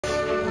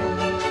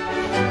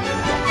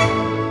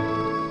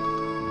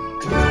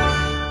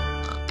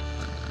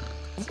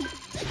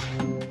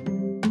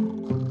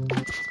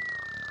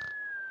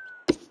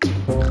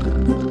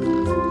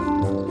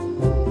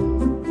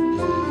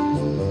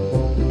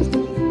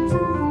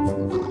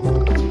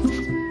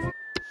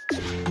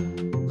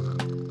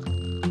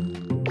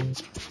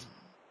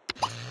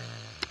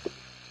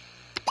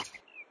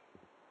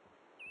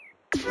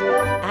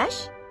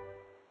Ash?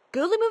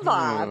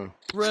 Gulimuvar.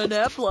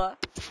 Renepla.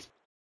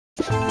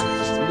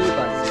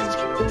 Snuba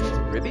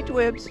Zimju. Ribby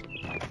Twibs.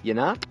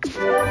 Yana.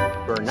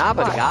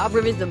 Bernabagab.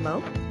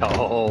 Rivizamo.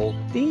 Oh,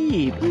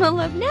 Thebe.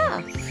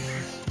 Malevna.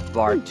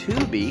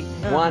 Vartubi.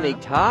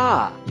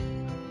 Wanita.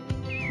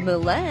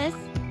 Mules.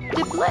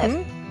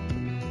 Deblef.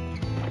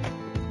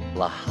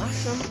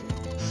 Lahasam.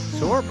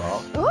 Sorbo.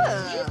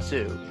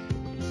 Jitsu.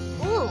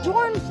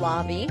 Jorn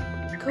Flavi.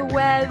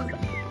 Kawev.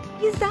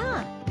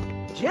 Yazan.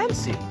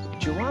 Jensi.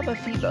 Juaba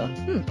Fiba.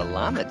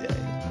 Balamade.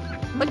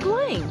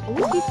 McGlain.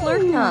 Whiskey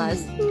Flirtnaz.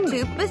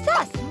 Tu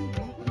Basas.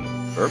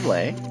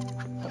 Burble.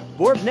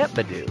 Borb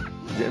Netbadu.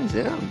 Zim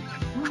Zim.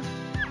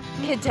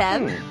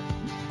 Kadev.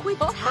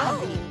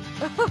 Quitazi.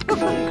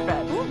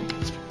 Incredible.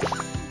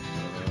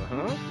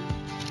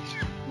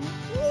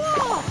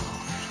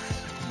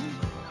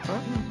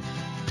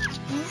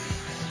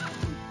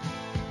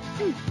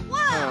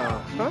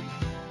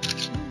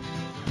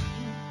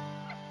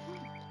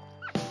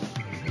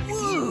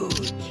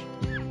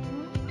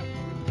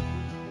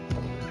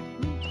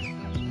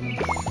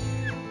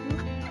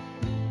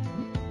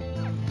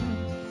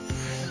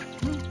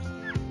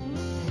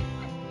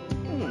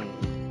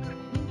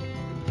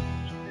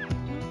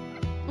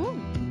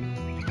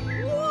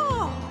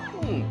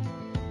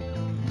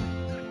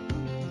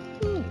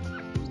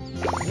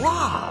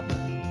 Wob.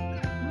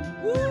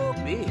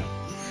 Whoopee.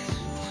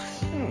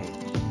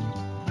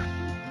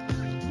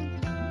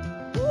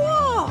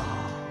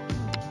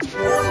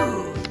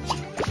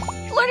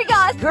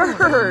 Flirtigas.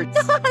 Birds.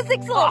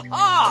 Zixel.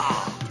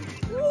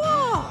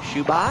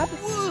 Shubab.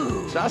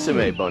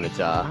 Sasame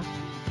Bonita.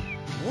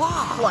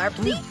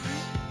 Flarpsy.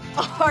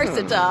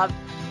 Arsatov.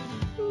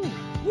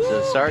 So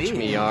Sarch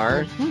me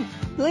are.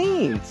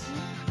 Leans.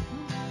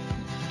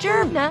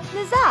 Jervna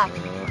Nazak.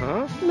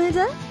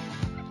 Liza.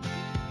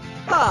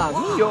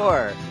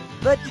 Meteor.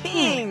 The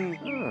ting.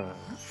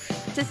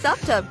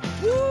 Tisuptub.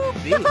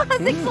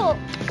 Zixel.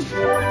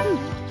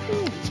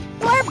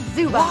 Flarp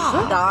Zuba.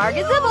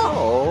 Dargazibble.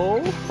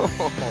 Oh.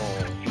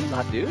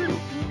 Ladu.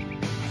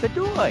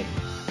 Fedoy.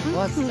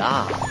 What's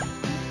up?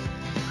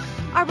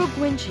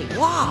 Arbogwinchi.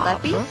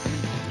 Leffy.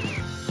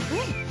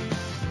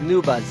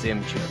 Nuba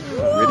Zimchu.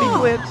 Ribby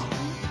Twibs.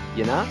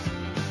 Yana.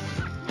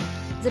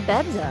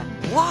 Zabebza.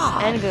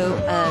 Ango,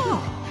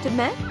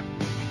 Tibet.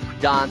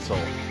 Donsel.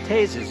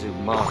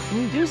 Tezazuma.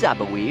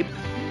 Duzabaweeb.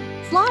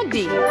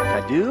 Slogdi.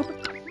 Kadoob.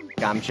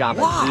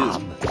 Gamchamba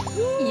Zoob.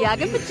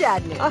 Yaga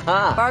Pajadnu.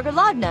 Aha.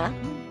 Bargalovna.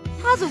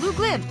 Hazalu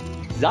Glim.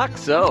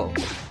 Zaxo.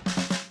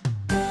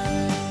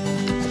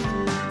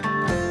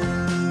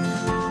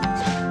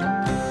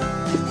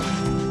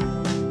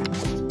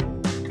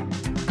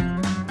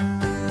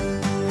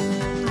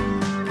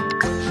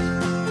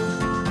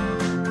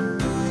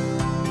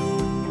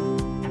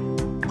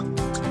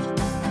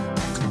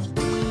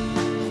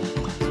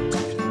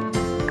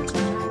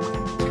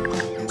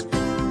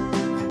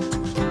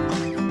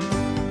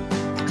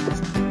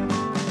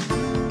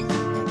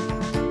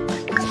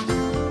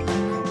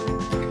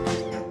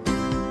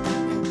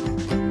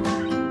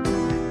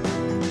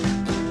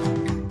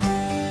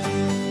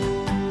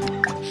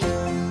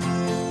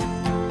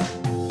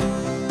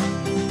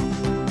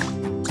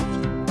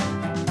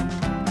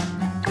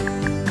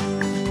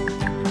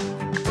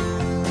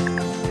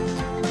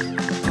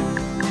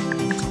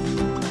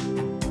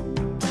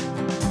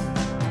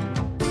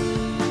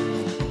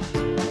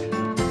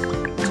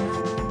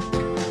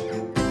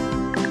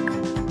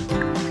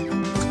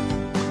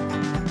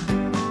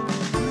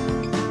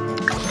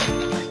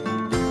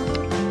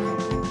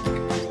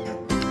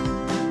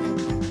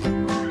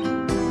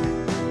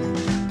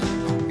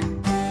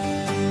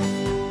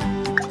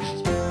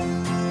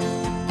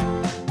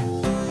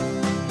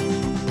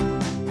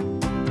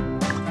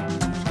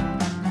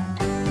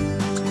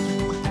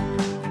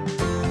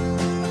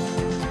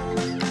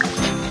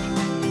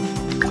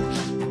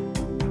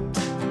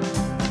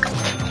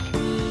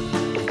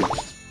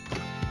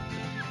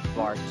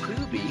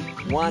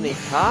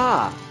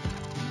 Wanita.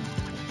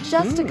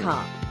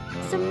 Justicom.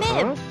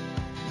 Samib.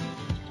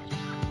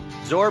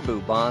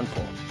 Zorbu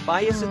Bonful.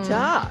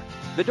 Bayasata.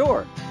 The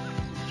door.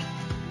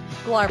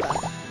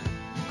 Glarva.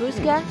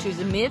 Guska.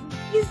 Chuzamib.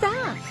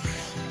 Yazan.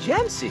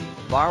 Jensi.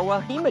 Barwa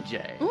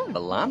Himaje.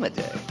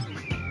 Balamade.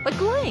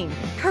 McGlain.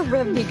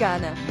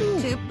 Karevnigana.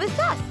 Tu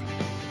Basas.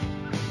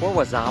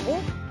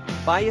 Orwazabal.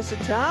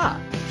 Bayasata.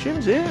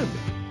 Shimzib.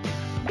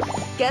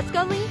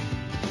 Geskali.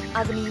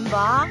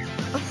 Azamimba.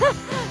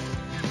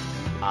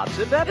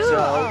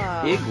 Absabepso.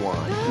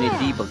 Iguan.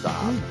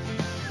 Nidibazab.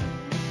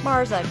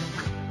 Marzak.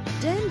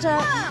 Denja.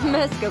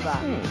 Meskova.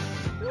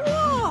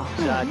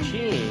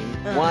 Sachin.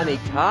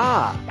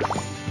 Wanita.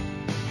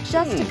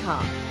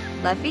 Justicom.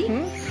 Leffy.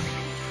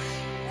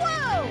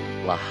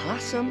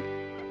 Lahasam,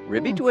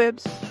 Ribby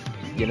Twibs,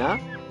 you know?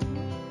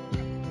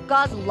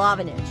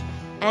 Goslovinich.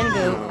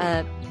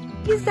 Angu,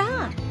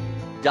 Yazan.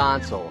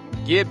 Donsel,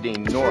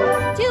 Gibding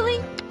North, Tilly.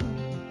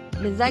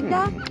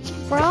 Mizagda.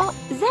 Frau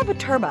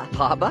Zabaturba.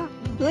 Paba,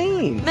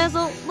 Lean,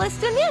 Mezel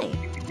Lestini.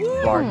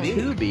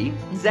 Bartubi,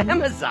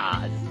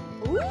 Zamazaz.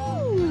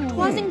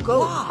 Twasin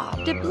Go.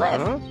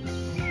 Diplif.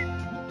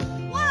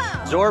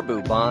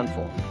 Zorbu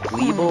Bonful,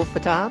 Glebel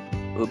Fatab,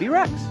 Ubi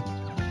Rex.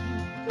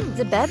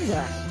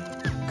 Zebebza.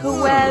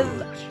 Kuev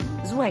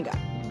Zwenga.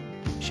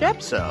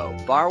 Shepso,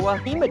 Barwa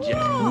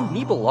Himajay,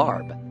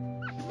 Nibelarb,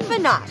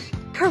 Vanash.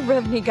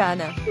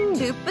 Karivnigana.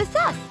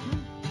 Tupasas.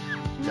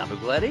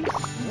 Zabugledi,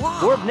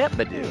 Gorb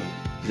Netbadu,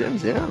 Zim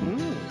Zim,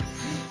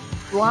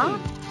 Gwa.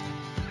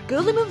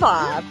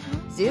 Gulimavav.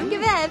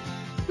 Zugavev.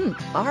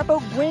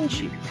 Arbo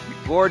Gwinchi,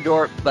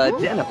 Gordor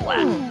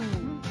Badenaplat,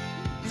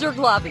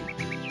 Zerglavi.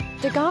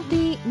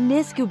 Dagopti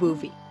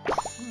Niskubuvi.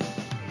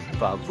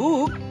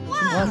 Favuk,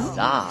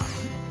 Wazah,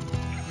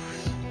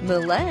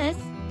 Miles.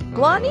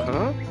 Glani.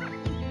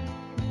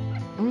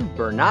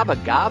 Bernaba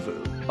Gavu,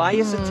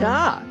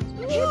 Bayasata,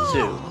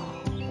 Jitsu,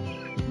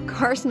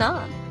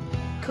 Karsna.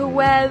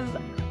 Kuev.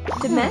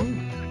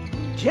 Demen.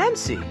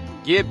 Jensi,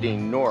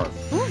 Gibding North,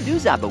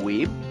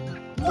 Duzabawib,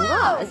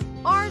 Blaz.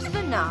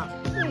 Arsvanav.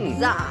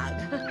 Zag.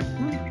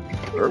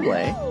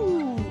 Urble,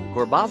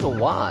 Gorbazel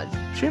Waz,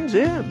 Shim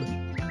Zim,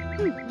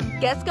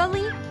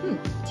 Geskali.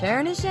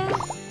 Ternisha.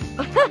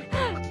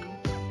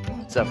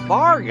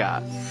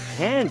 Safarga,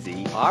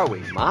 Hansi,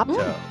 Arwi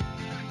Mopto,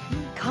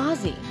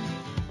 Kazi.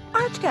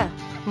 Archka.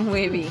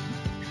 Weeby.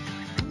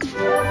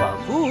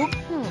 Favuk,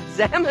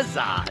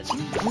 Zamazaz,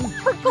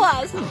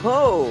 Perklaz.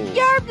 Ho,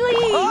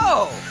 Yarbly.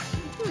 Ho,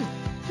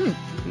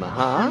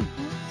 Maha,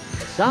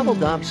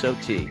 Sabeldom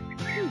Soti,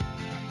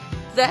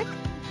 Zek.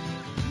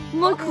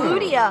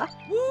 Macludia.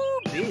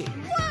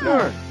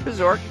 Nur,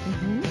 Bizork,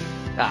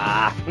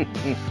 Ah,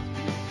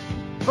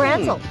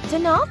 Bransel.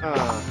 Tanov.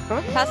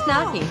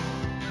 Kasnaki.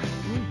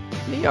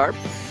 Niarp,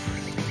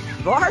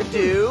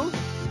 Vardu,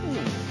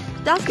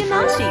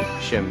 Daskanashi.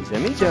 Shim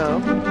Zimito,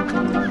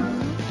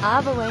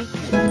 Abaway.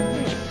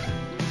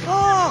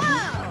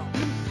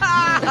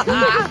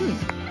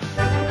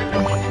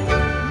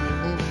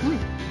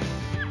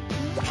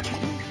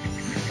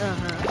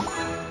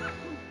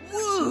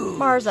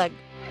 Marzag.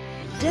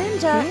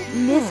 Denja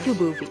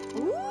Niskubuvi.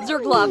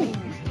 Zerglavi.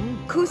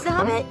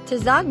 Kusamet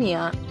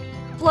Tazagnia.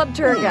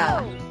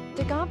 Flubturga.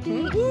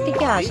 Dagopti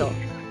Dikashel.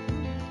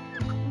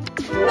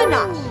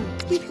 Vanash.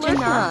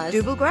 Janaz.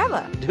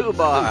 Dubugrava.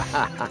 Dubar,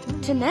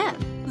 Tanev.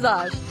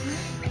 Zaj.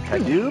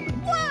 Kadub,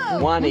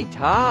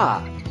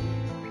 Wanita,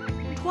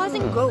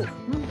 Twazin Go.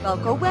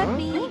 Velko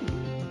Webney.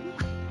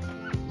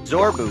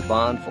 Zorbu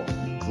Bonful,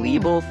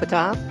 Glebel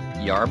Fatab,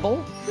 Yarbel,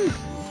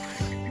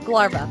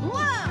 Glarva.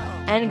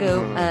 Angu,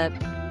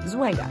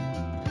 Zwenga.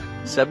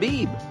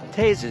 Sabib,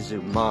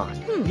 Tezazuman,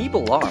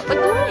 Nibelar,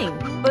 Bagling.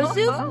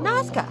 Bazuf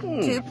Nazca.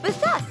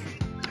 Tupasas.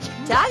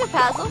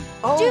 Tagapazzle.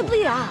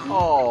 Jublia.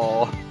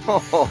 Oh,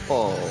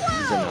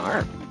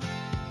 Zanar,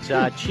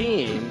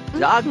 Sachin,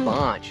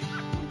 Dogbanch,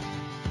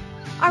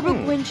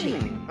 Arbogwinchi.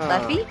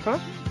 Leffy.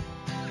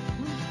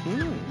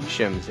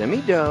 Shim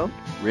Zimido,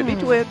 Ribby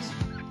Twibs,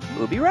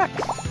 Ubi Rex,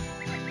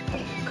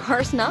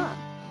 Karsna.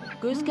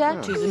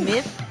 Guska.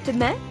 Tuzamith.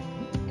 Tame.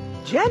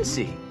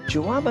 Jensi,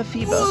 Jawaba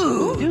Fiba,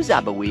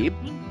 Duzabawib,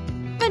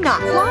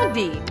 Vanat.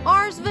 Logvi.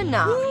 Ars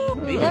Vanat.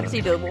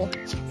 Nepsi Double.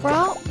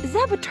 Frau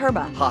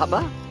Zabaturba.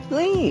 Haba,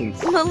 Leans,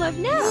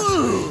 Malevna.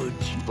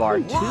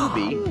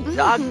 Bartubi,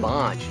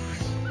 Dogbanch,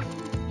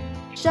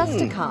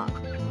 Shestakov.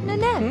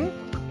 Nanem.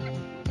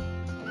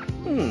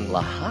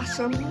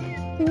 Lahasam,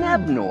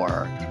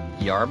 Nebnor,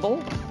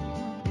 Yarbel,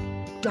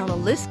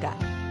 Donaliska.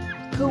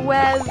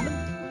 Kuev.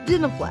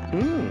 Dinaflat.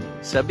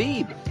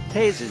 Sabib,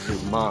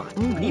 Tezazuman,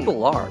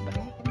 Nibelarb,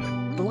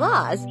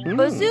 Blaz.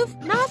 Bazuf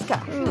Nazca.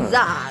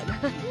 Zag.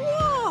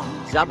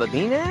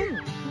 Zababina,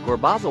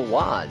 Gorbazel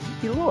Waz,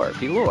 Pilor,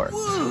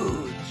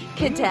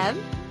 Ketem.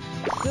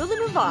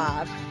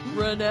 Gulimavav.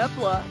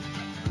 Renepla.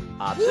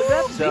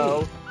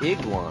 Observepso,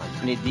 Iguan,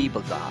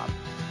 Nidibazab,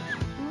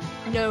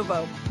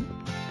 Novo.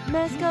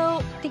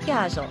 Mesco.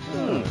 Tikajal.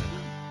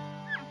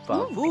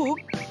 Favuk,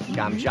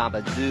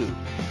 Gamjabazu,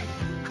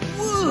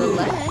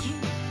 Milesh.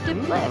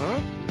 Diplif.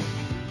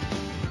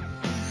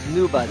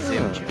 Nuba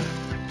Zimcha,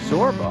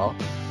 Zorba,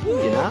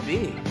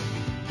 Yanabi,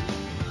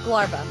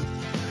 Glarva.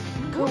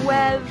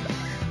 Kuev.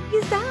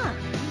 Yazan.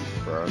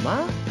 Burma,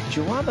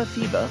 Jawaba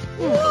Fiba,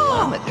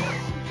 Lamadar,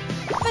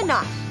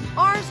 Vanat.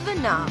 Ars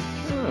Vanat.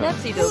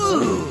 Nepsi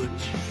Double.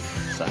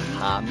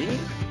 Sahabi,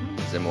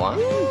 Zimwa,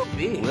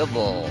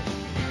 Wibble,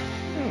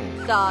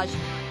 Zaj.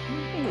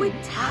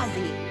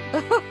 Quitazi.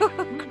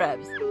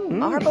 Krebs.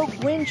 Arbo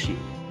Gwinchi,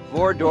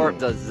 Vordor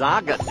the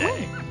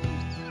Zagate,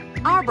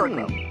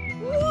 Arbergo.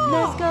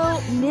 Mesco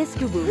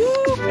Niskubu.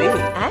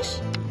 Ash.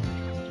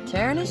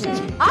 Ternisha.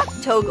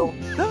 Octogal.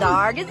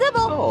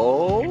 Dargazibble.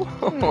 Oh,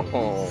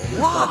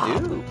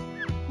 Sadu,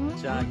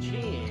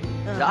 Sachin,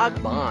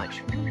 Dogbanch,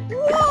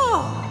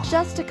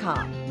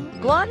 Justicon.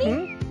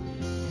 Glani.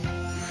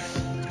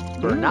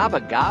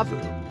 Bernabagavu,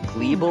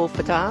 Klebel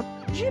Fatab,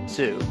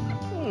 Jitsu.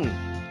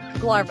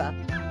 Glarva.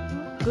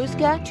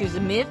 Guska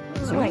Chuzamiv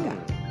Swanga.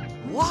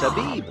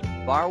 Sabib,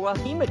 Barwa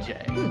Himaje,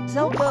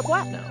 Zelba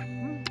Blatno.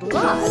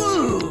 Glaz.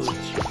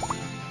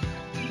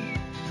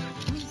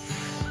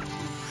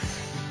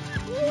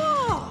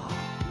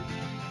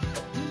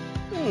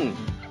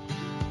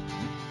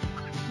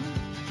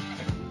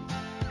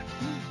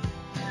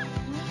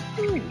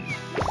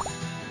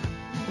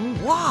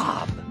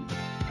 Wob.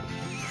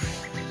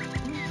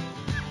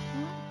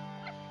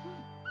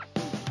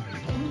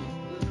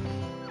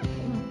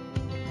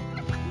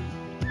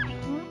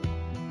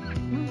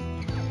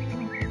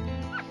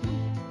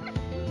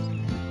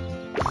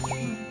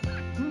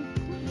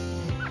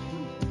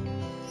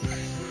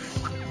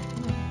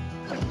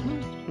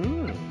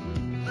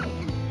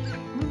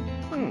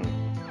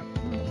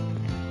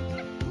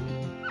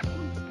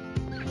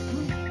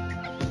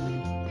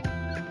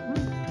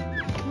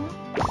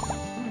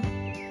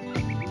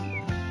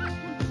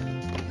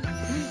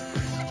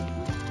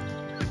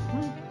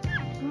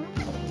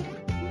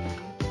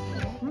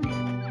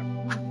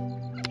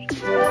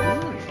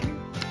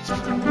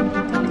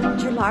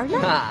 Jalarna.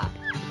 Ha.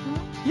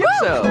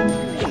 Yipso.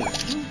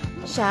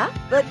 Sha.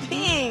 The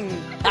Ting.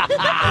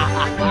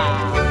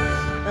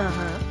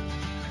 Uh-huh.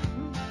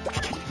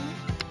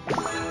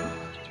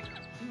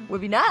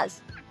 Would be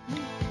nice.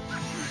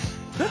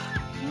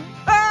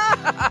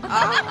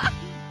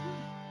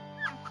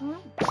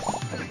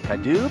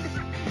 Kadoob.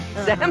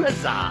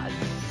 Zamazaz.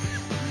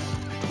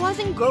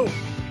 Twasn't go.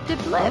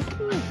 Deblef.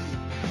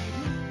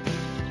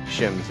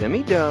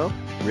 Shimzimi Do.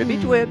 Ribby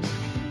Dwibs.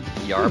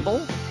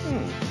 Yarble.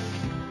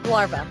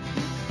 Glarva.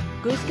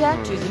 Guska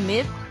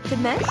Chuzamiv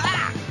Temes.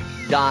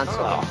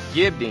 Donsel.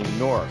 Gibding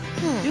North.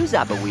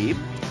 Duzabaweeb.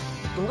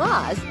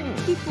 Glaz.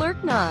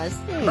 Skiflirtnaz.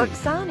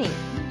 Urksani.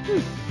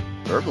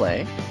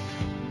 Burble.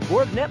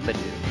 Borb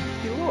Netbadu.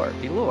 Pilor.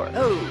 Pilor.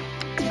 Oh.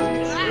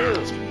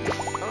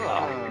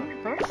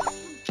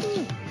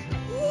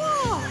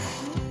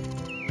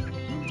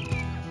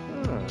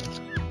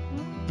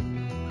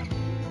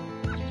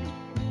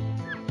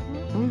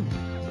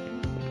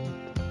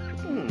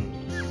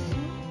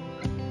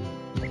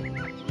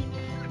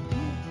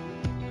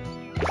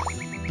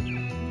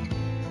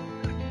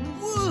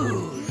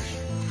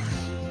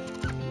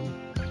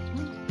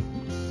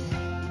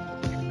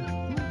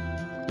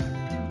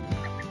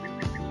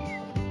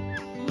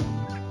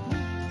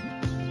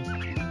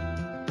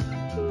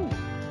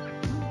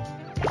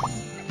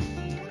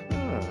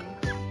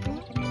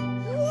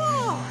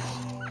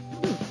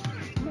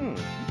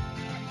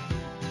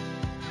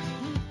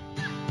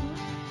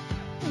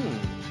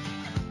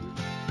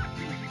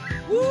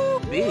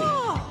 Big.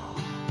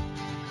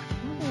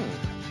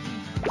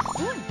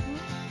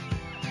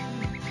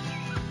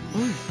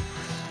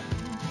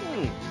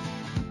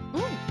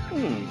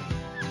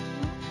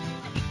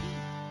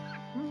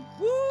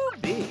 Woo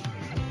big.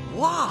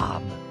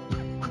 Wob.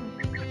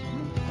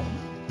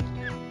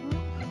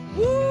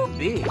 Woo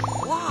big.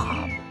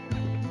 Wob.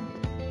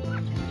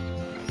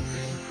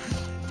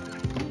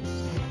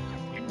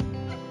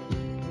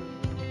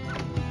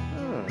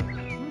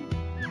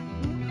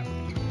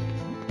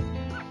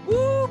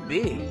 Woo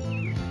big.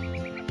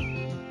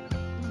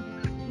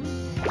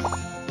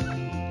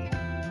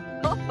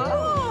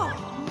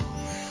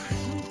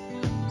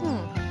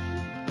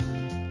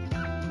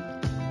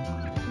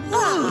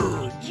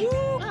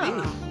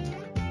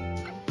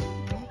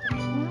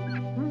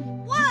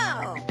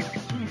 Wow.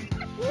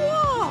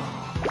 Whoa!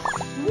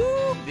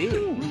 Woo big.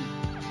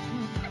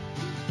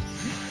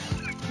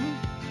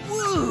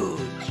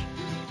 Wooge.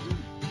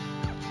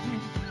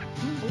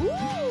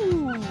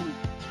 Ooh.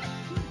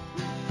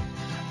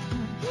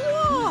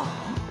 Whoa!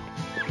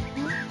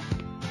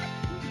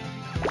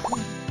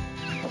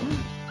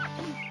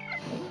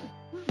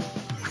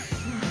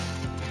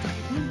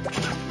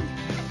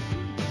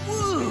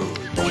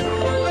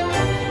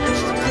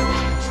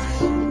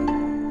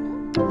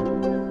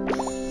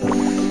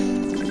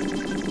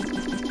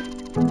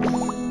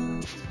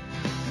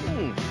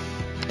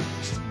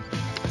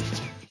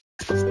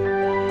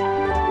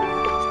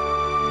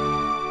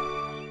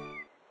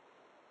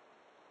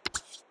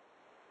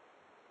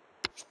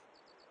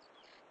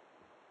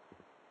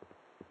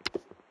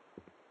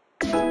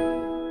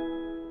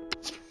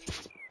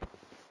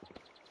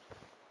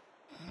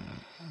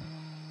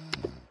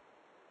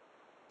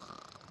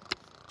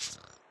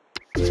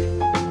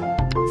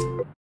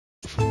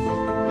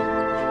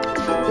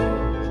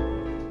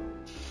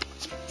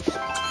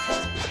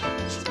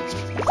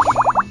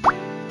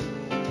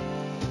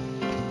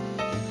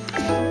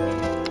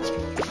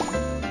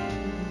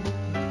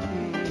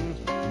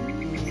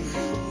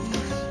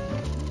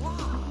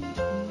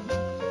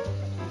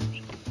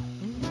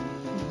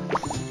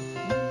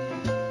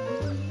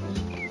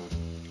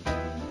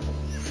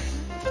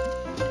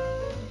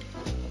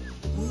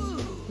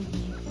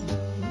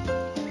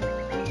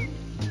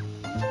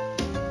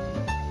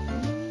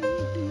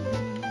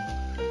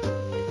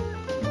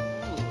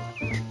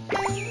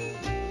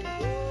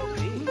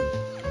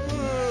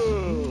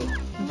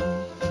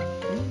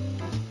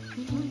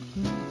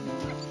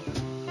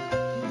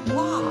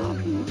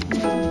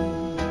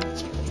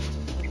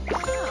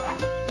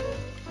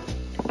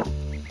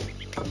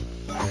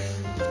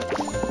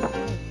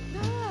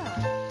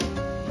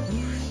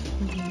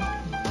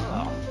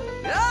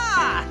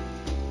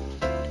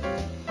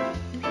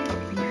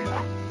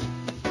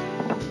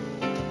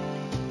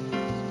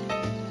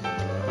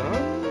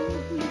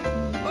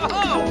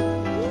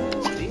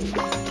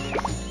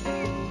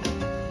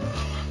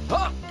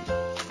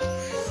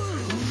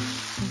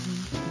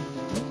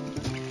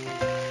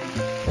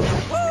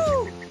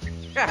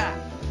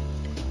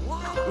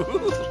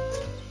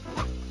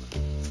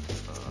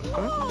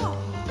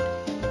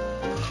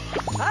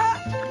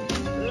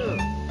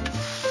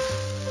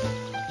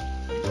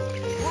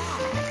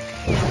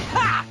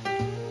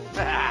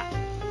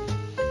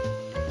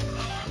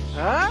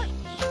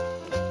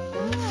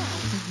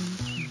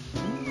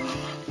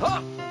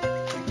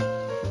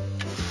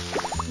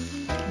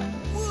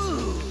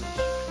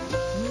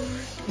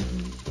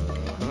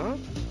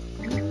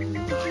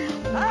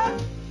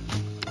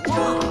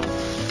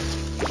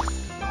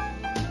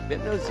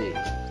 Cozy.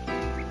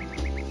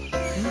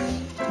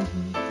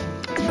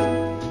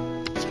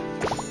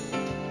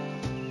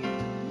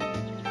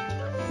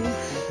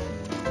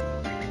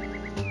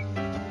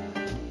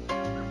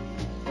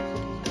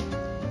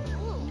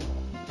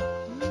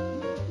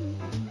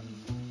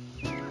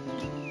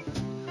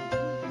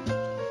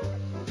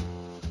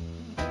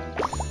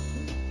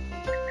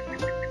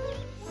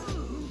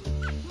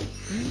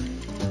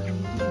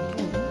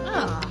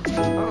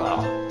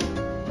 Oh.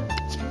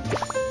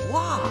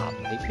 Wow,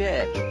 they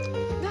pitch.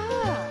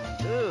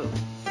 Ooh.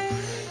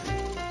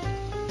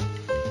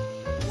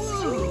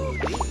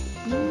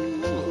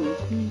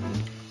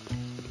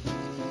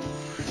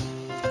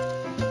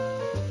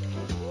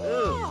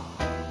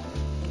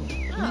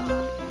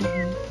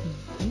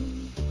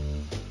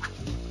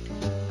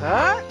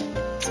 Huh?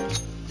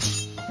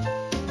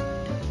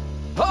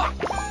 Huh?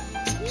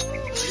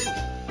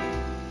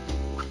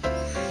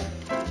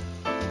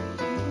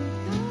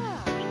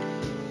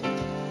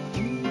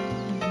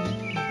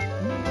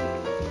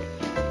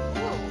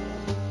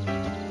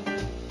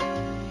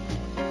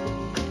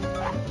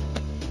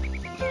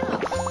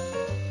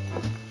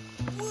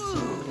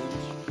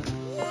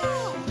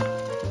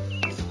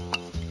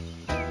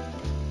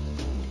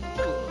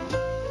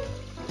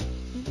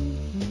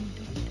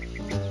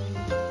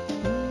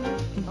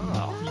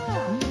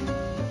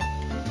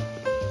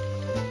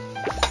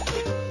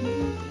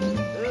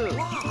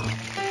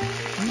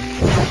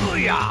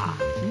 Booyah!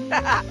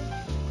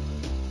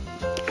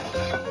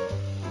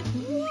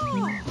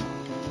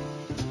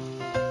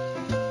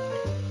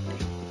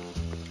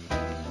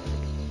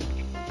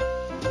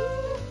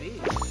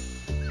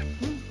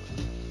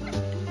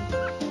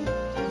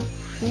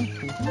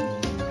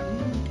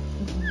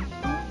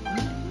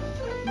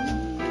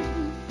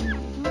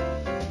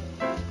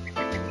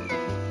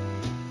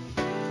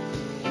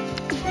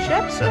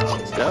 Shepso,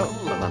 sto,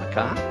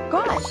 Lalanaka,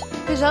 Gosh,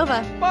 Kajova,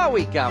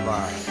 Bawi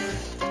Gavar,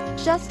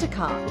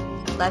 Justica,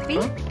 Leffy,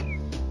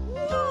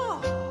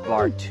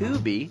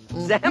 Vartubi,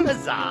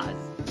 Zamazaz,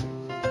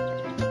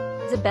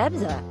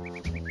 Zabebza,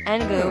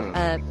 Angu,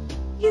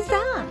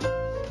 Yazan,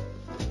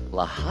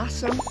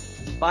 Lahasam,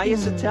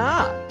 Bayasata,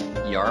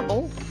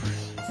 Yarble,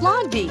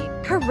 Slogby,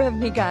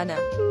 Karevnigana,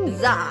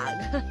 Zag,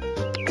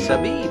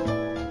 Sabib,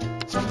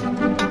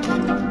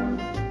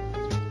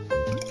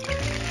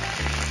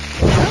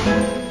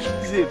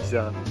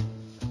 Zibza,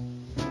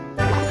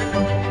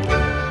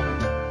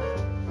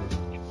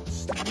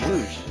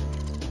 Sloosh,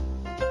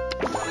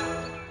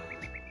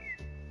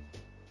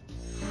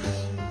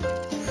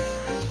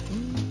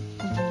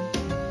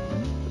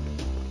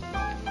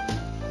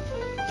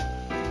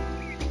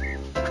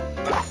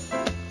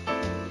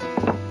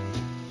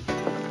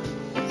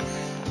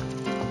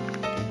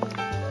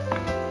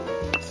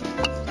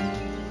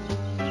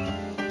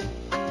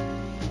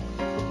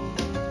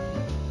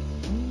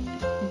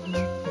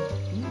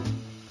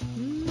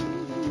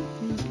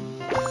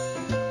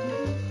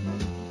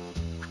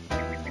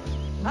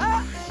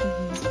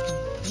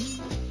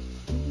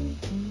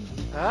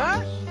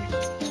 huh?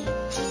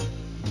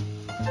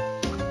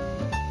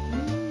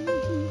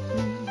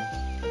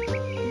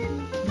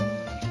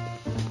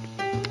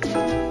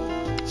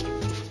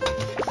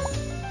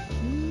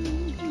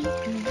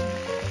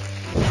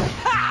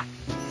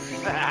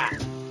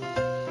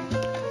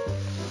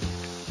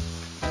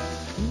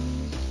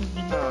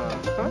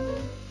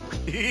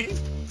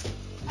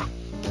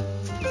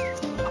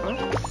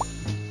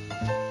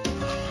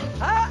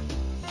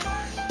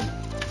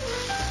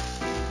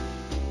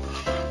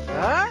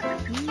 Huh?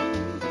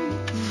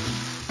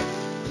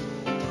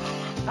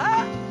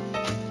 Huh?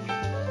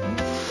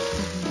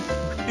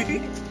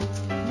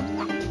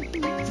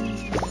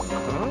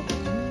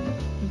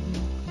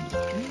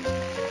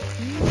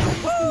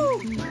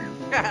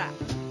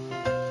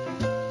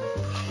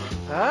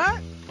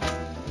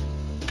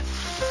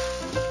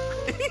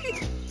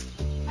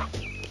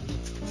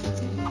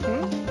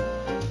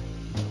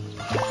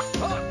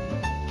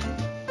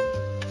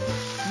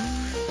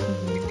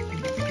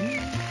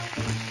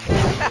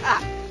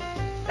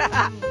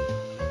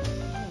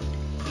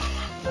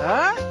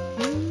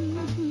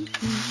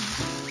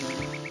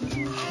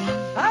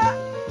 Huh?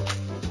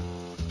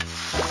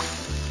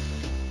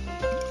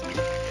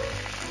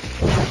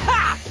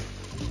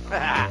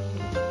 Ha!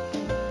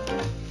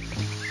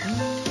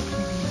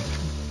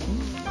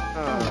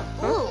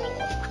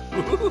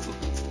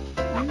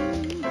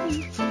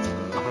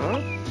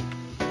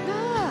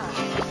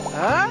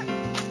 Huh?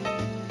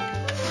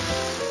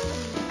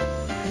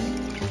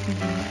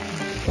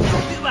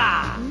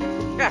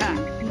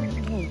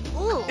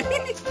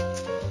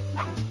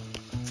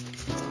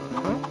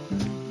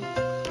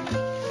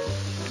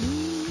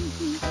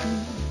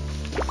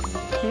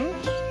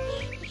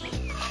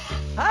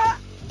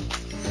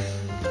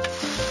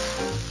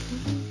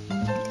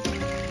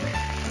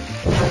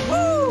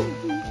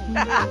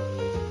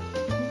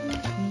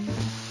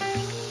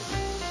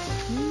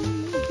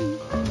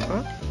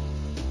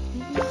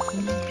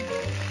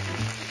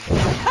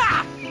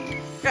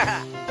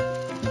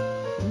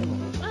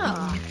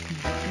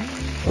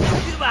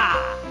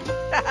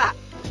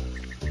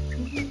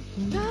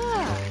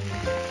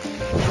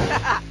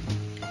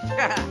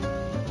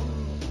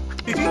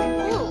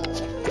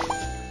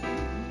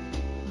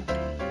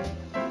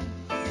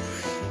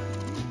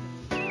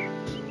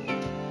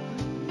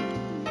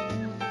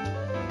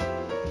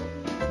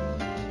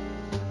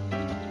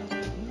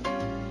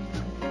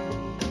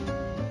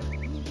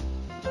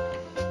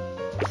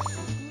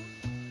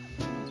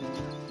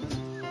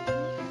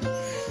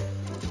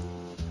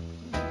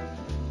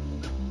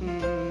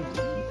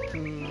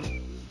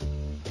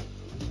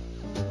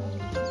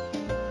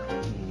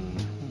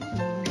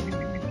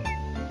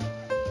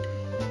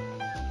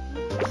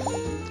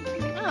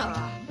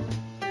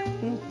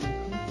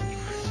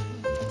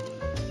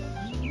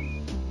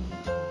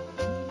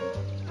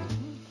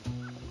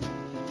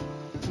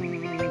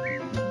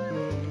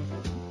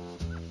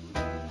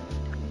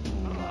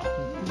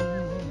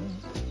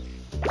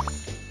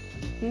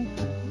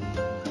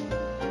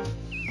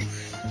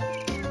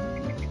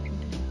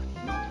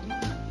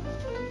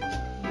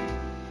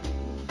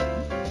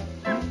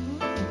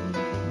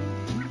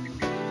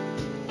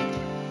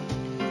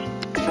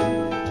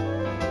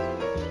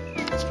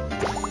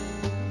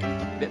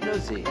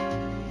 Bitnosy.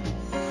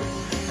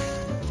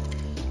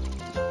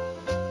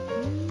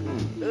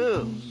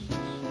 Ooh.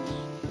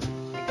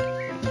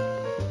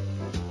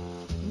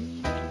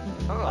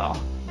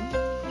 Oh.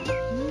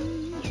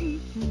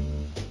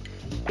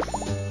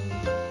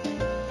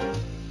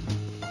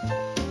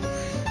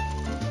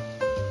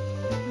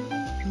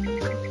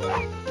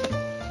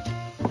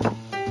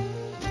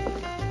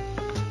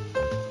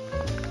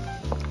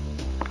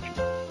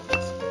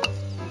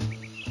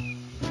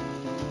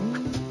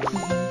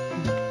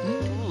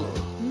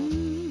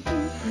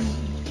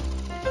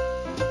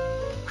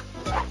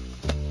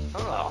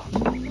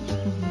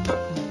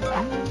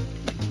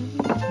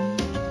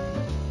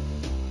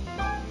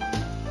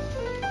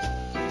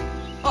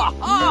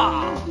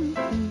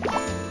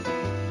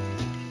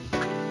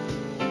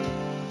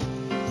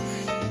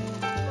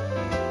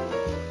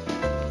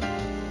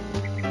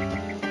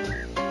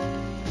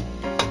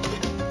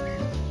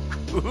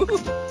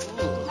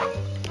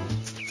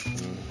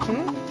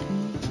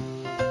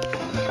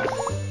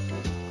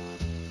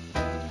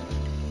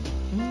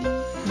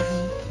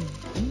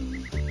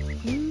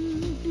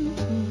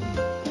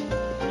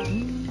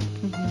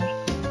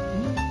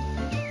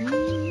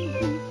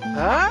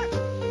 Huh?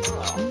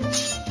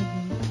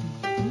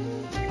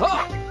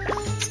 Huh?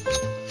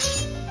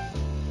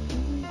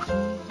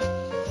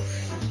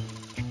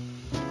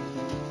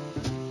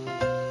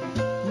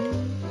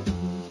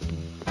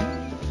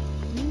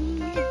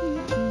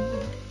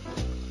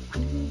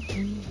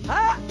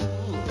 Huh?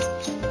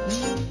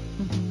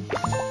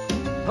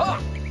 Huh?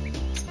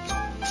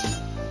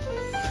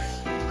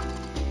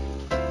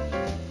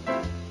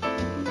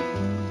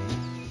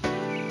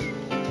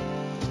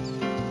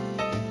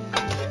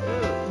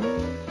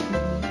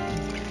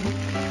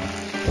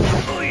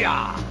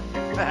 Booyah!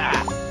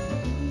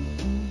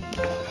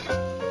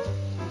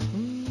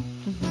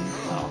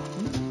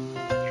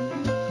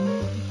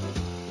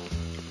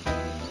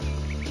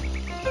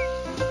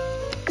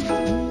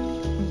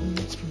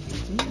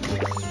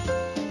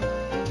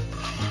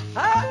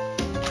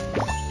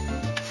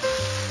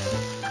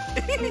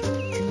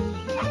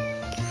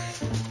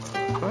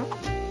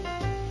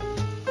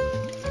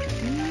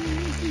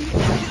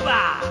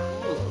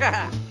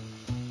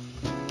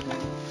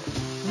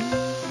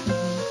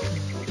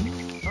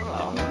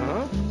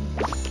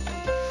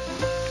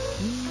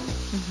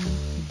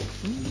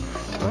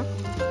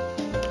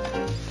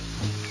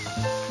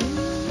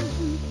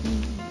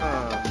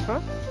 Huh?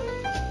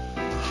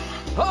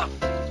 Huh?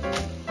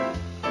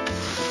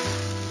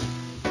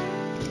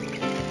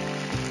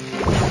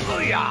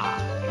 Booyah!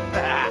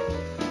 Huh?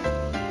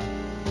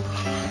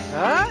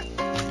 Huh?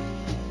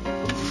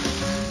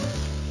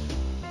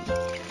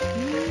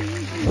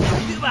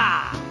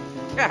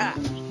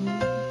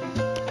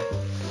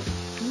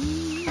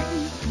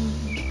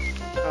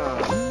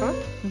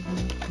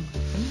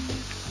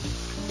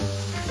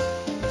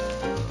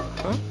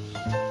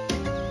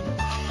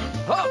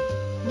 Huh?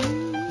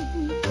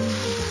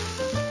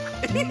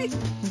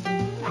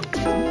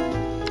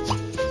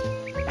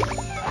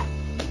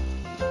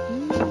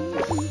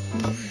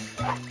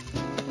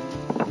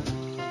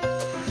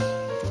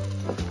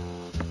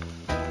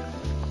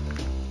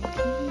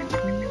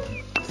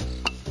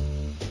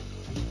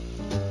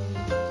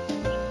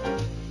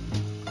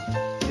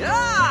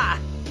 Yeah!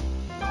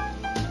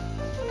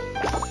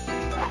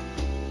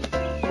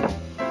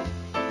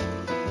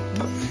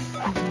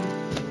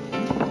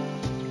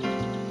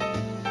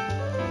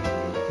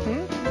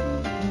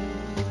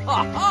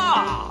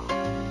 Aha!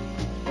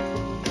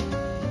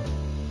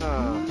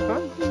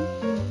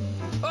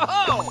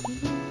 Oh!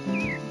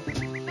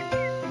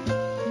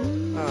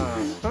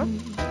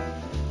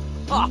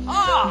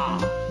 Aha!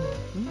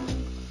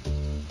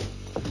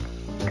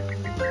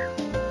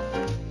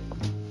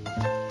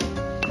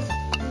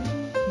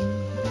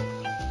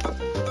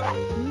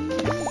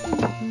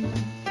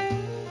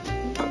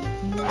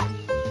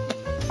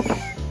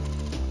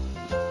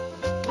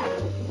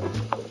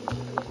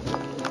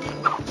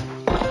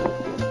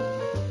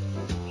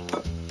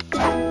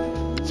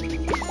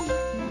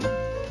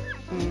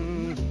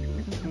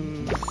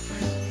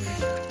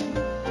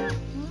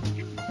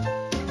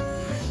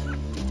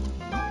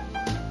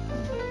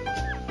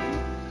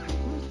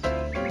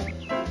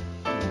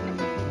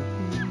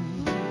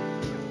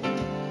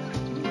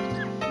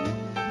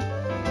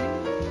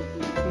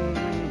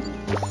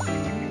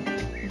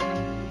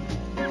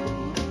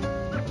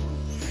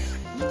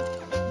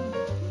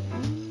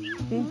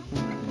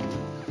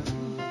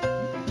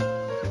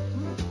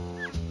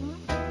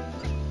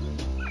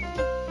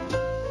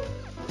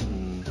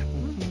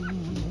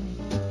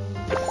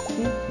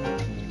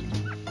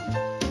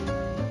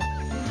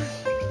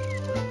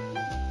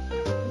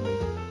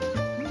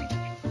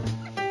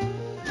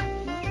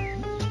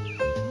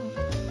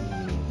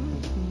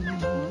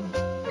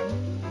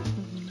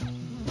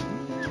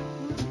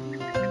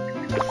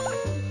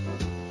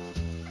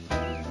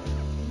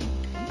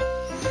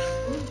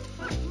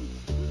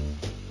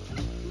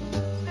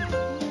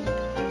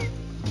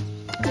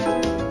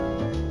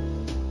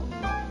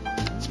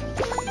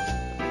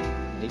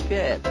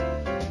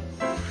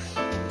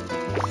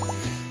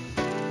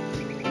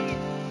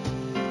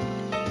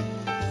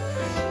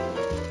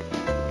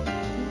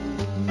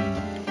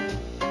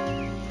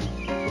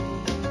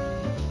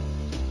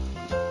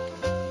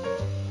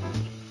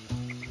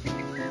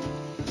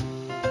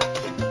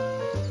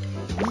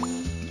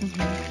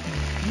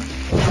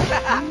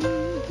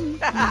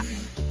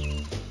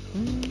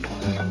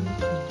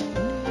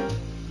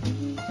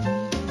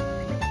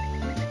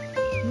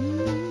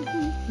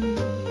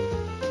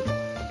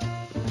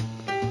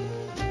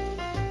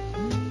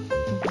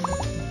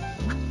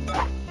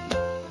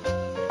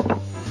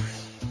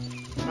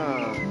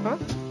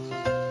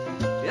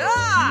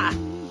 Yeah!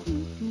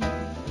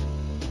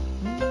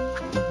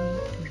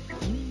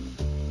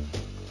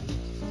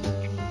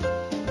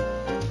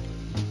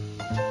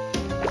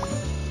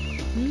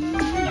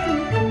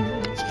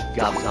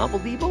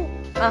 Gobzombledebo?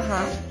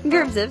 Uh-huh.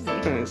 Gerbzivzi.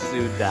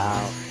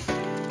 Sudal.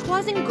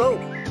 Twasn't go.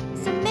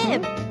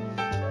 Samib.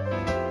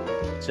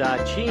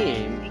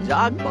 Zachim.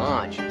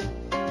 Zogbonch.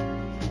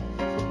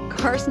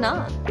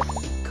 Karsna.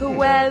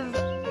 Kwev.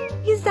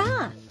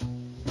 Yiza.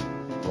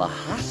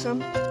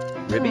 Lahasam.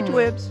 Ribby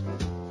Twibs.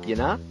 You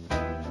know?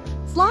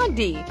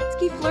 Slogdi.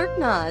 Ski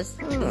flirknas.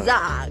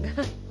 Zag.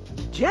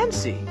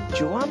 Jensi.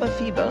 Juamba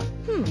Fiba.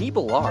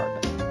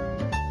 Nibelarb.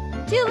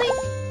 Tilly.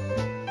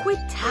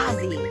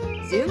 Quitazi.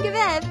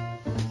 Zungavev.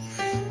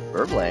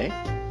 Burble.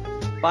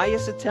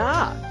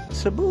 Bayasata.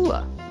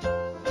 Sabula.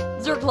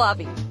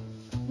 Zerglavi.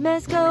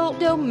 Mesko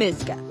do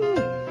Miska.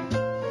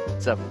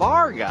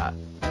 Zafarga.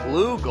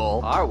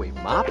 Glugel. Arwi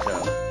Mopto.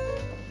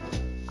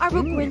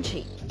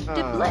 Arbuquinchi.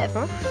 Deblif.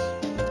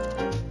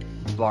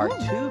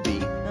 Bartubi.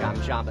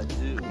 Gamjamba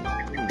Zoo.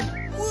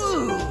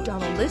 Woo!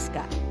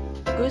 Donaliska.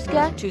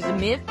 Guska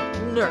Chuzamith.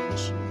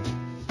 Lurch.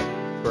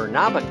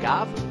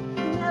 Bernabagavu.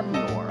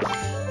 Nebnor.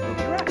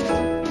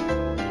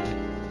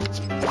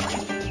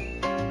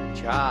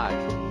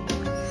 Charge.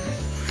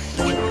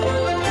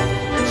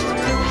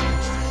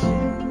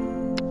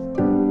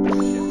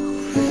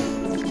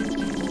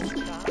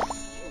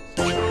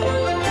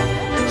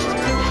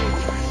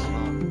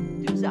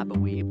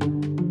 Zabaweeb.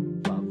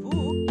 Favu.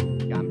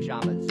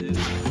 Gamjama Zoo.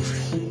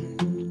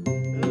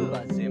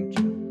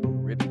 Zimcha.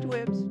 Ribby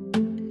Twibs.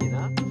 You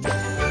know?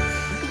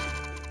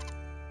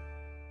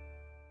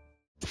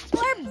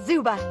 Blurb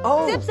Zuba.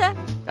 Oh. Zipsa.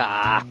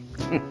 Ah.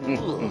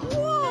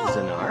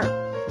 Zanar.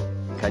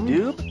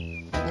 Kadoob.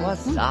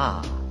 Waza.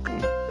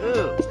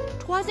 Ooh.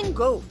 Twasn't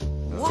go.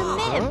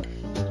 Samib.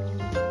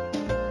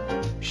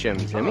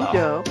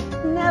 Shimzimido.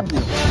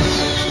 Nebnu.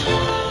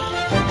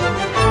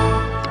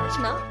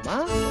 Karsna. Ma.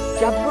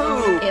 Jabu.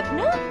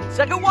 Ibna.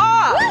 Sagawa.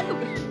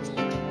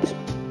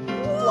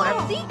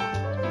 Blarpsy.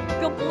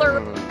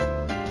 Gablurp.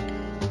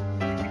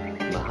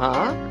 Maha.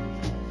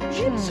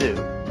 Jitsu.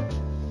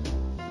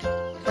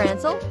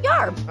 Francel.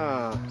 Yarb.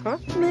 Uh-huh.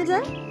 Mida.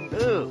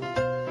 Ooh.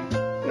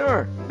 Nur.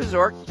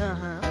 Bizork.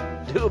 Uh-huh.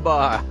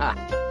 Dubar.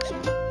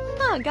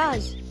 Oh,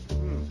 gosh.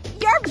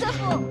 Yarb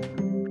Ziffle.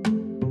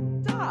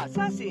 Da.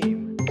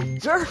 Sasim.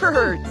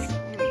 Gertz.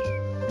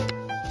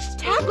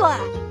 Tabla.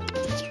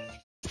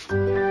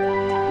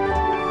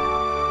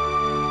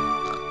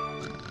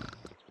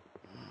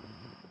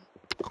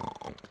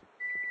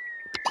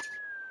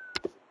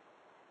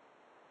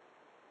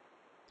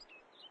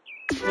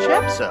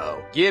 Chepso.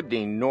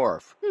 Gibding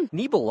North.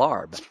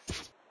 Nibelarb.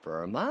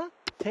 Burma.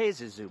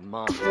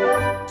 Tezazuman.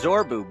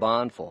 Zorbu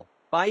Bonful.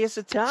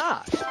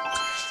 Bayasata.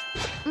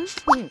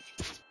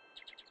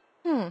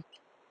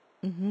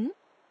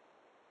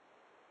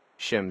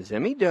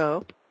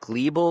 Shimzimido.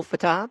 Glebel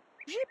Fatab.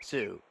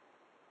 Jipsu.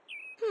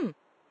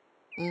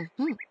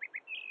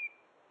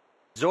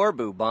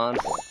 Zorbu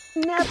Bonful.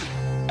 Nep.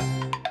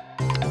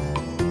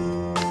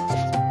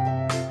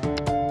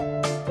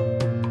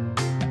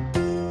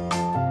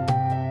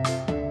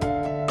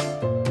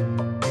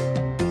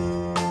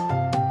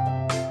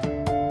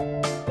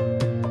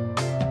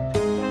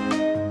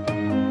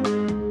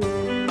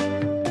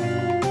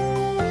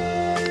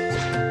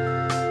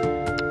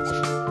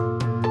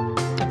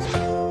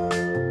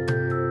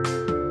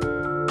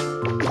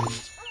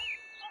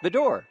 The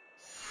door.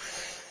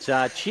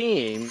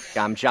 Sachim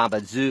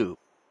Gamjamba Zoo.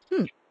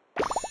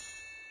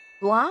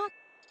 Block.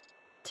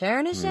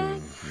 Ternishak.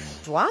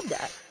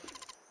 Dwabda.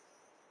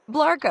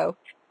 Blarko.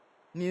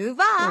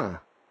 Muva.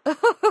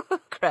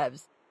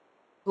 Krebs.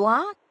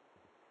 Block.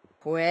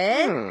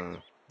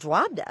 Quid.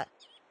 Dwabda.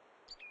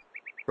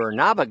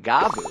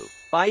 Bernabagavu.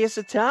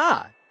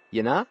 Bayasata.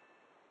 You know?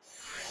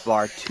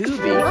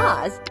 Bartubi.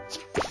 Laz.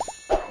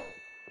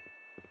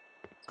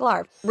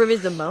 Glarv.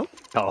 Rivizamo.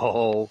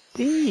 Oh,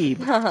 Deeb.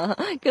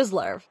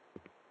 Guzlarv.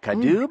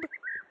 Kadoob.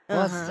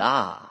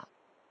 Waza.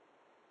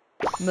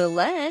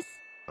 Mules.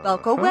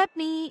 Belko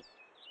Wepni.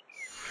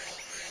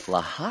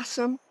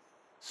 Lahasam.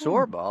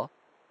 Sorba.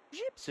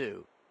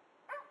 Jipsu.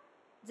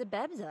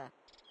 Zebebza.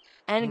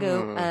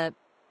 Ango,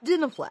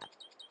 Dinaflap.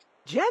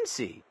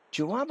 Jensi.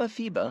 Juamba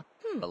Fiba.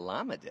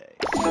 Balamade.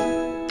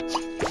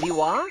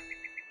 Ziwa.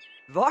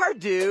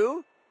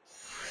 Vardu.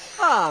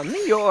 Ah,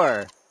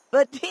 Mior.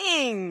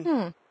 Bating.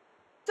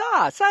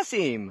 Da,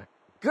 Sasim.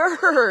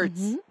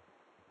 Gertz.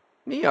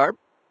 Miar.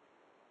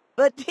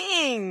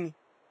 Bating.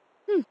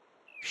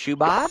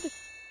 Shubad.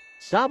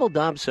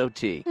 Sabeldab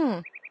Soti.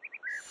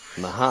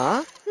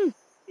 Maha.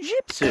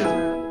 Jipsu.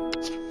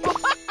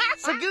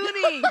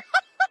 Saguni.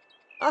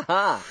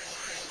 Aha.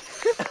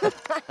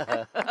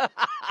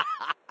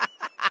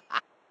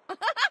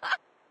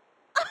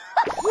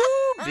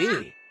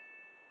 Woo-bee.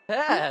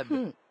 Heb.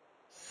 Mhm.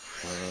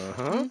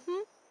 Uh-huh.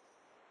 Mhm.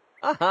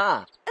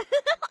 Uh-huh.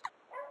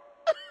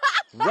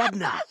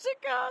 Webna.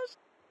 Gosh.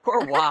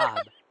 Or Wob.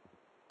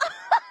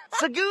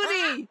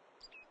 Saguni.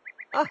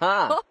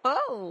 Uh-huh.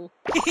 Oh.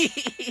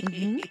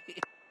 Mhm.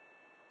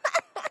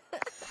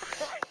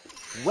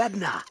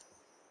 Webna.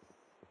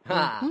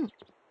 Ha. Mhm.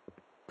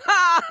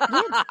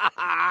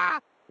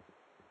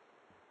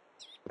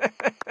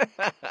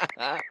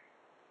 Ha.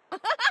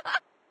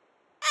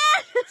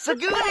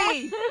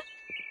 Saguni.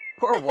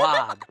 Or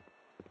Wob.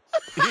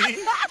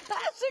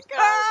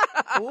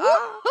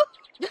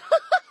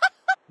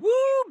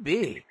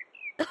 Woo-bee.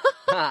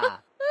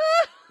 Ha.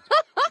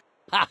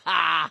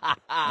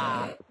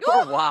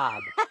 Or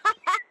Wob.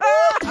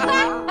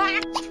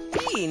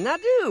 Hey,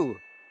 Nadu.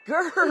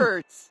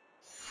 Gertz.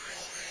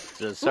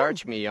 The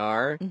Sarch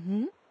Miar.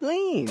 Mhm.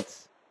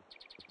 Leans.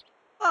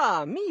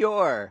 Ah,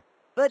 Mior.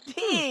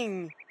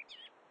 Bating.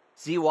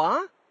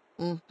 Ziwa.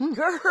 Mhm.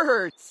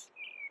 Gertz.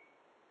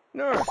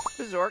 Nur.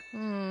 Bezork.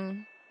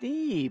 Hmm.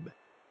 Deeb.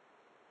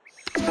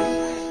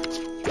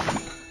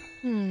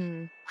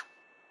 Hmm.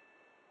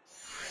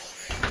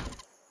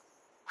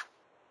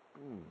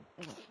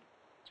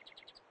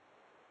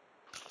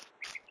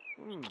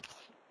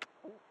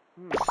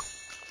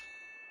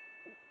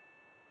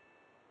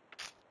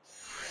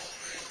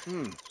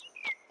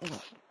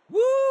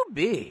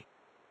 Woo-bee.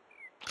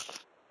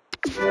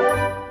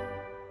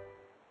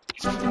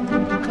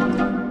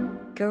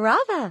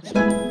 Garava.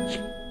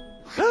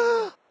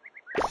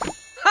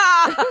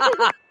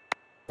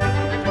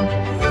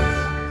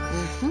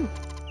 Mhm.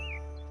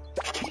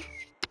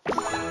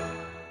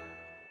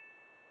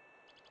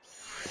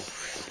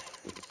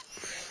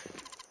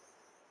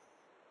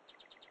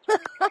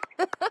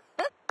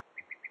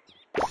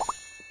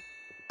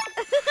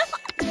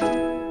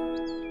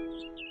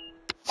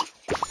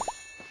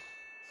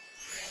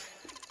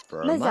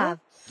 Burma. Mazav.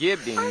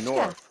 Gibding Archka.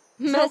 North.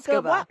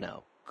 Meskova.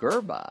 No.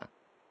 Gerba.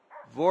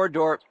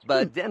 Vordorp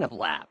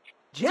Badenablap.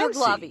 Jemsi.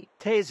 Zuglavi.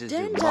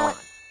 Tezazuman.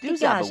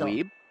 Dinja.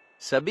 Duzabaweeb.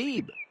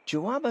 Sabib.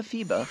 Juaba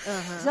Fiba.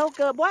 Uh-huh.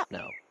 Zelka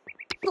Bwapno.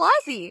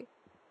 Blasi.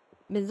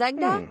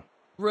 Mizagda.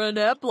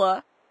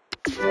 Renepla.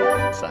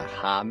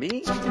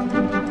 Sahami.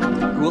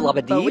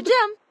 Gulabadib.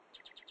 Bojam.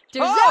 Oh!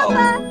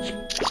 Duzapa.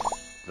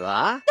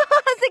 Va.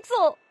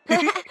 Sixel.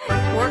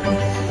 Work.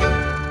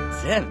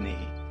 Zevni.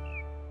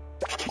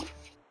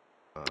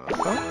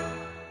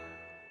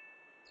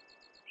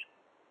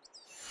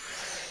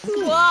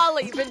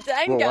 Wally.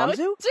 Bendango.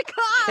 Wawamzu?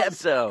 Chakash.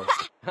 Kepso.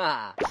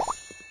 Ha.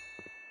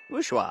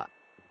 Ushwa.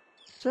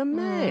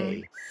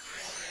 Samay.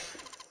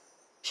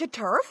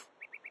 Shaturf.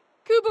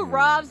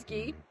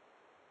 Kubarovsky.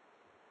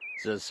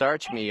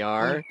 Zasarch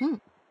Miar.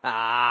 Mhm.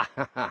 Ah.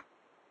 Ha ha.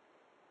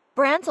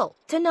 Bransel.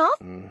 Tanoth.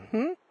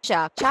 Mm-hmm.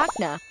 Shak.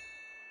 Chakna.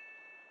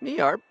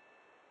 Miar.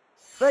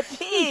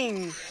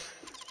 Bating.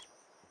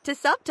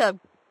 Tisuptub.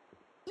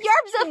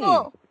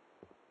 Yarbzifel.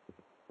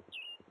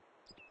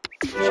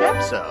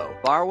 Chepso.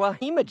 Barwa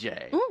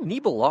Himaje. Mm.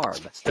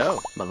 Nibelarb.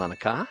 Sto.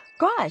 Malanaka.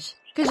 Gosh.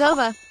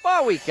 Kazova.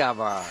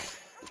 Barwikavar.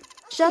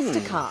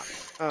 Shustakov.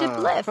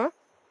 Deblif.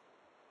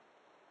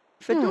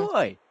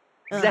 Fedoy.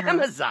 Uh-huh.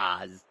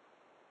 Zamazaz.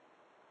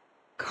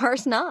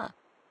 Karsna.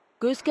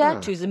 Guska. Huh.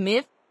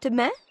 Tuzamif.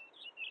 Teme.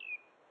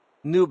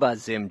 Nuba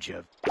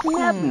Zimjev.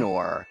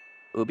 Nebnor.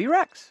 Ubi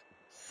Rex.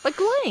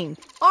 Baglain.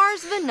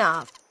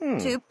 Arsvanov. Hmm.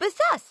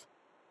 Tupasas.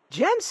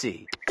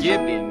 Gemsi.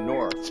 Gibin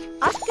North.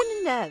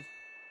 Askananev.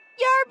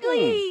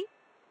 Yarbly.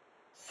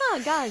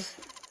 Oh, gosh.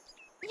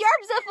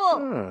 Yarbzifel.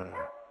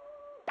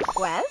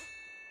 Wes.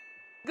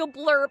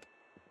 Gablurp.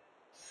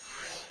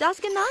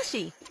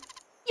 Daskanashi.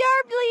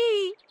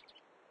 Yarbly.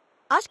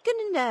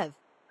 Ashkananev.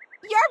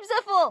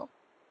 Yarbzifel.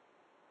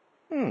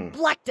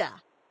 Blekta.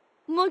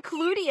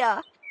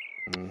 Macludia.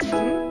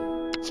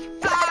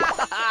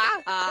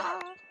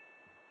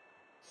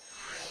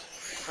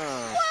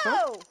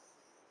 Whoa!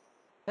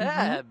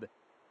 Heb.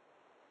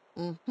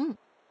 Mm-hmm.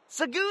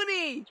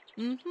 Saguni.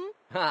 Mm-hmm.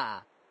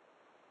 Ha.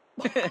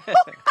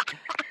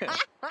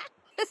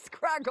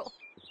 Scraggle.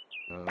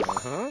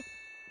 Uh-huh.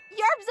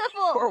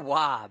 Yarbzifel. Or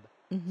Wob.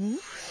 Mm-hmm.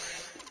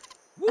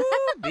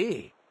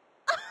 Woo-bee.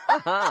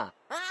 Uh-huh.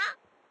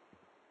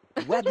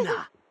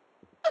 Webna.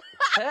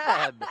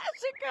 Heb.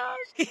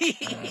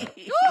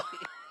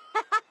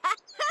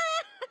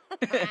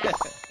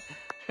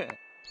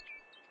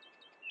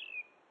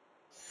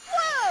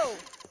 Whoa!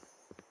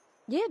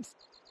 Yibs.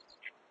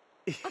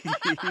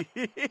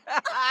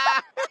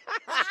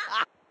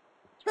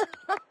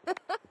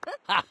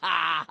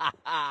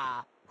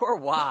 Or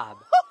Wob.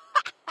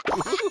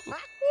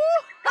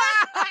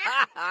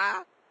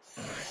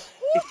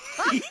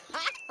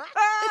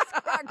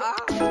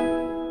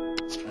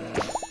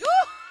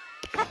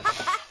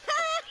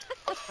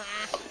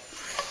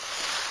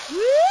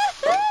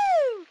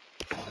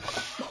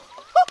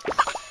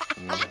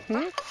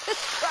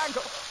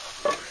 Scraggle.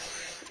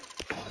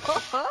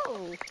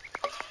 Oh.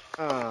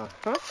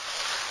 Uh-huh.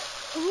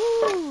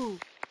 Ooh.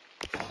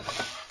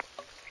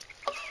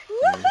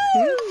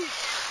 Woohoo!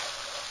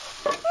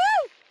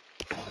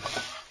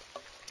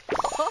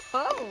 Woo!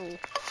 Oh.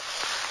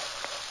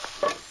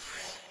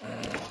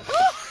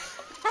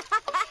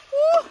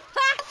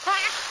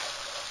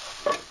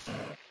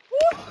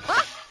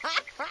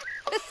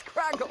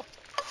 Scraggle.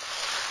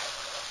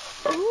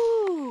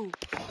 Ooh.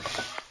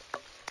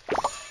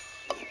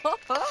 Ho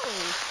ho.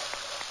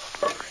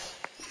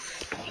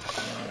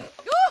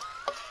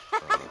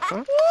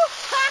 Huh?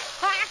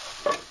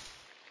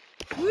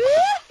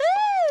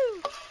 Woohoo!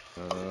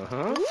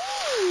 Uh-huh.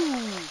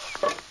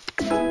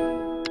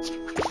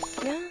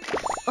 Yeah.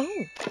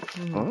 Oh.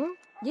 Huh?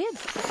 Yes.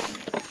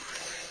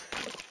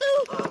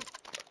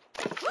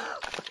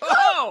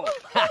 Oh!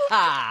 Ha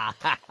ha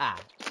ha ha!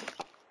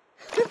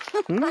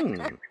 Hmm.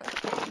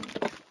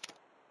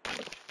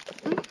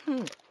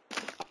 Mm-hmm.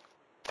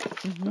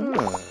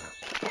 Mm-hmm.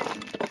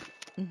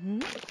 Mm-hmm.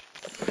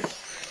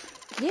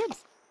 Yes.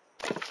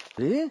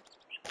 Eh?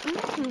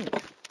 Mm-hmm.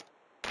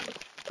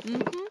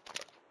 Mm-hmm.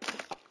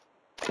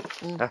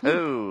 Mm-hmm.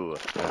 Oh.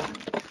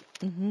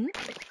 Mm-hmm.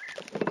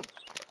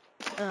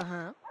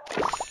 Uh-huh.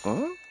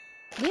 Huh?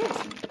 Yes.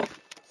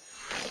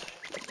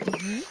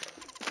 Mm-hmm.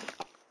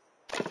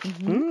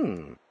 Mm-hmm.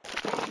 Hmm.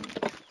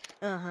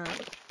 Uh-huh.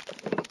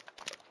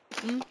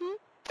 Mm-hmm.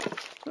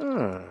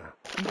 Uh.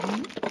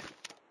 Mm-hmm.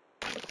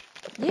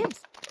 Yes.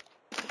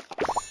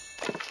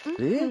 Eh?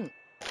 Mm-hmm.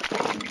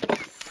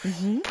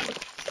 Mm-hmm.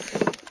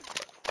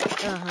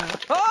 Uh-huh.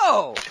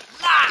 Oh!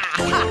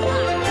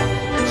 La!